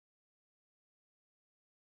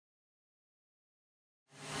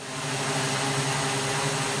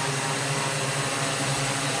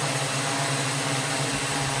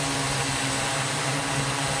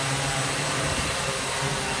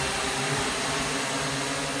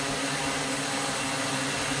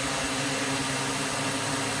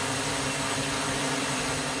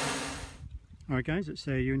Hi guys, it's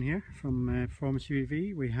Ewan here from Performance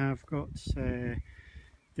UAV. We have got a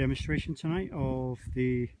demonstration tonight of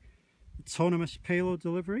the autonomous payload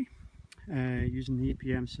delivery using the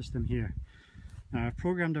EPM system here. Now, I've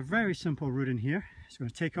programmed a very simple route in here. It's going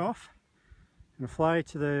to take off, going to fly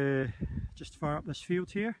to just far up this field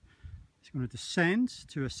here. It's going to descend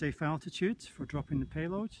to a safe altitude for dropping the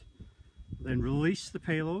payload, then release the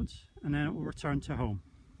payload, and then it will return to home.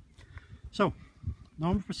 So,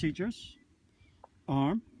 normal procedures.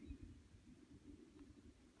 Arm.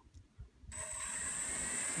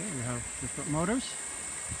 Okay, we have different motors.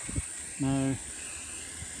 Now,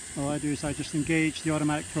 all I do is I just engage the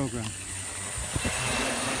automatic program.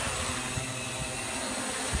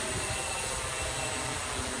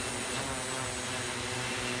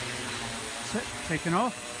 That's it, taken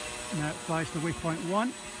off. Now it flies to waypoint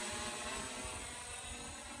 1.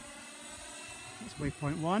 That's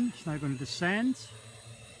waypoint 1. It's now going to descend.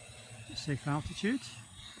 Safe altitude,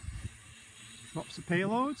 drops the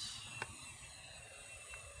payloads.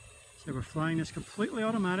 So we're flying this completely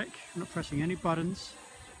automatic, we're not pressing any buttons.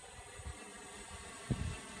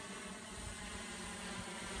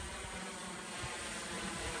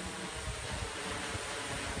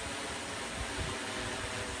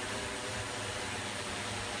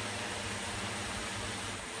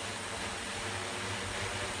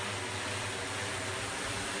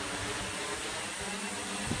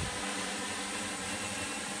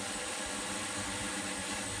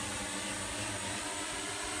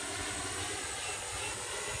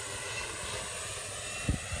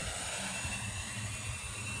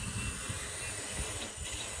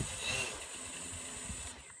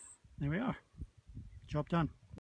 There we are. Job done.